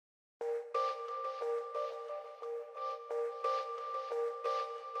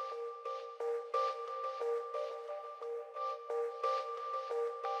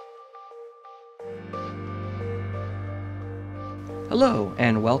Hello,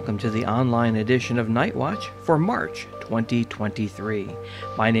 and welcome to the online edition of Nightwatch for March 2023.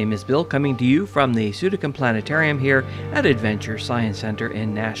 My name is Bill, coming to you from the Sudekum Planetarium here at Adventure Science Center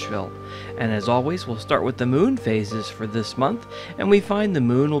in Nashville. And as always, we'll start with the moon phases for this month, and we find the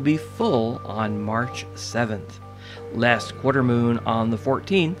moon will be full on March 7th. Last quarter moon on the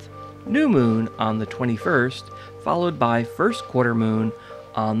 14th, new moon on the 21st, followed by first quarter moon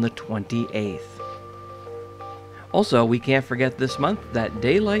on the 28th. Also, we can't forget this month that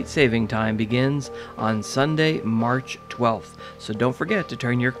daylight saving time begins on Sunday, March 12th, so don't forget to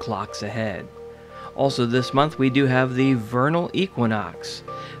turn your clocks ahead. Also this month we do have the Vernal Equinox,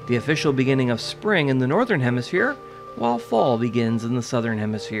 the official beginning of spring in the northern hemisphere, while fall begins in the southern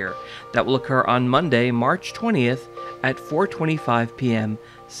hemisphere. That will occur on Monday, March 20th at 4:25 p.m.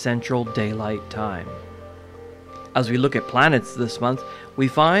 Central Daylight Time. As we look at planets this month, we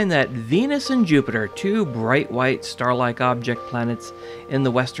find that Venus and Jupiter, two bright white star-like object planets in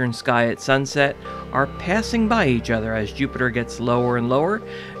the western sky at sunset, are passing by each other as Jupiter gets lower and lower.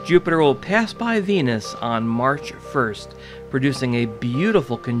 Jupiter will pass by Venus on March 1st, producing a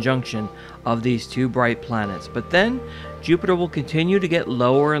beautiful conjunction of these two bright planets. But then, Jupiter will continue to get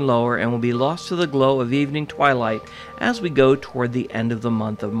lower and lower and will be lost to the glow of evening twilight as we go toward the end of the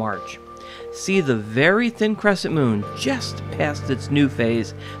month of March. See the very thin crescent moon just past its new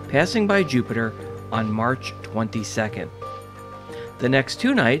phase, passing by Jupiter on March 22nd. The next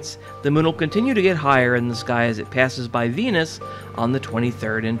two nights, the moon will continue to get higher in the sky as it passes by Venus on the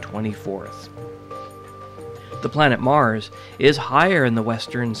 23rd and 24th. The planet Mars is higher in the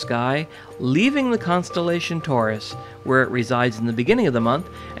western sky, leaving the constellation Taurus, where it resides in the beginning of the month,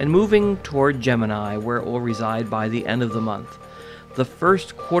 and moving toward Gemini, where it will reside by the end of the month. The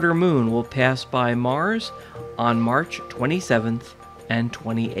first quarter moon will pass by Mars on March 27th and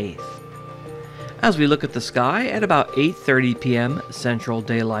 28th. As we look at the sky at about 8:30 p.m. Central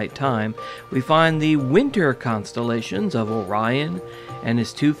Daylight Time, we find the winter constellations of Orion and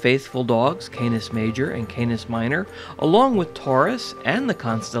his two faithful dogs, Canis Major and Canis Minor, along with Taurus and the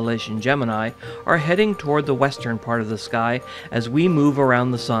constellation Gemini, are heading toward the western part of the sky as we move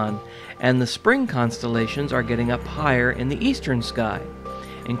around the sun, and the spring constellations are getting up higher in the eastern sky,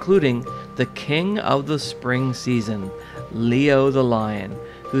 including the king of the spring season, Leo the Lion,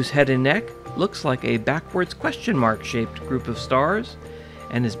 whose head and neck looks like a backwards question mark shaped group of stars,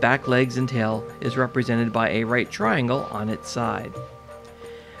 and his back legs and tail is represented by a right triangle on its side.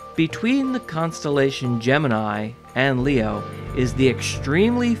 Between the constellation Gemini and Leo is the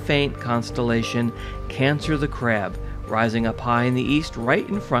extremely faint constellation Cancer the Crab, rising up high in the east right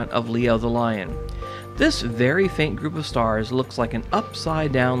in front of Leo the Lion. This very faint group of stars looks like an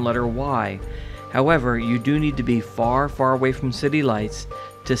upside down letter Y. However, you do need to be far, far away from city lights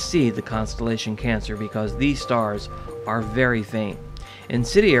to see the constellation Cancer because these stars are very faint. In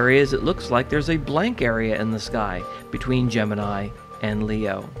city areas, it looks like there's a blank area in the sky between Gemini and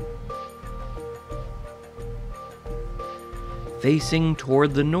Leo. Facing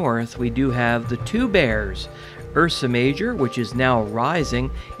toward the north, we do have the two bears, Ursa Major, which is now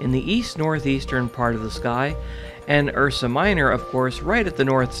rising in the east-northeastern part of the sky, and Ursa Minor, of course, right at the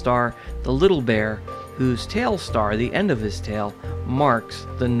North Star, the little bear, whose tail star, the end of his tail, marks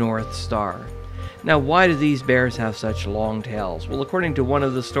the North Star. Now, why do these bears have such long tails? Well, according to one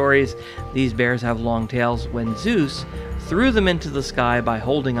of the stories, these bears have long tails when Zeus threw them into the sky by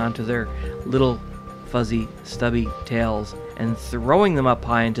holding onto their little fuzzy, stubby tails and throwing them up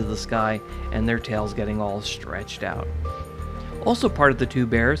high into the sky, and their tails getting all stretched out. Also part of the two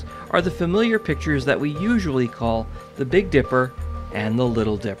bears are the familiar pictures that we usually call the Big Dipper and the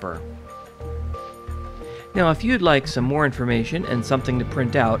Little Dipper. Now, if you'd like some more information and something to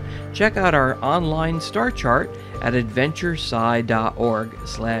print out, check out our online star chart at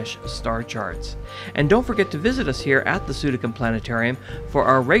adventuresci.org/starcharts. And don't forget to visit us here at the Sudekum Planetarium for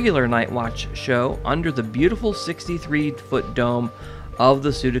our regular Nightwatch show under the beautiful 63-foot dome of the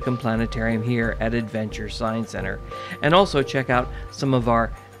Sudekum Planetarium here at Adventure Science Center. And also check out some of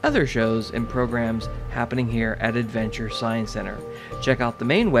our other shows and programs happening here at Adventure Science Center. Check out the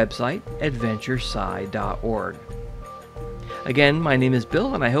main website, adventuresci.org. Again, my name is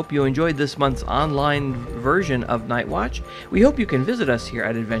Bill, and I hope you enjoyed this month's online version of Nightwatch. We hope you can visit us here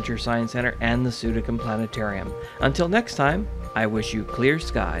at Adventure Science Center and the Sudekum Planetarium. Until next time, I wish you clear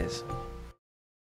skies.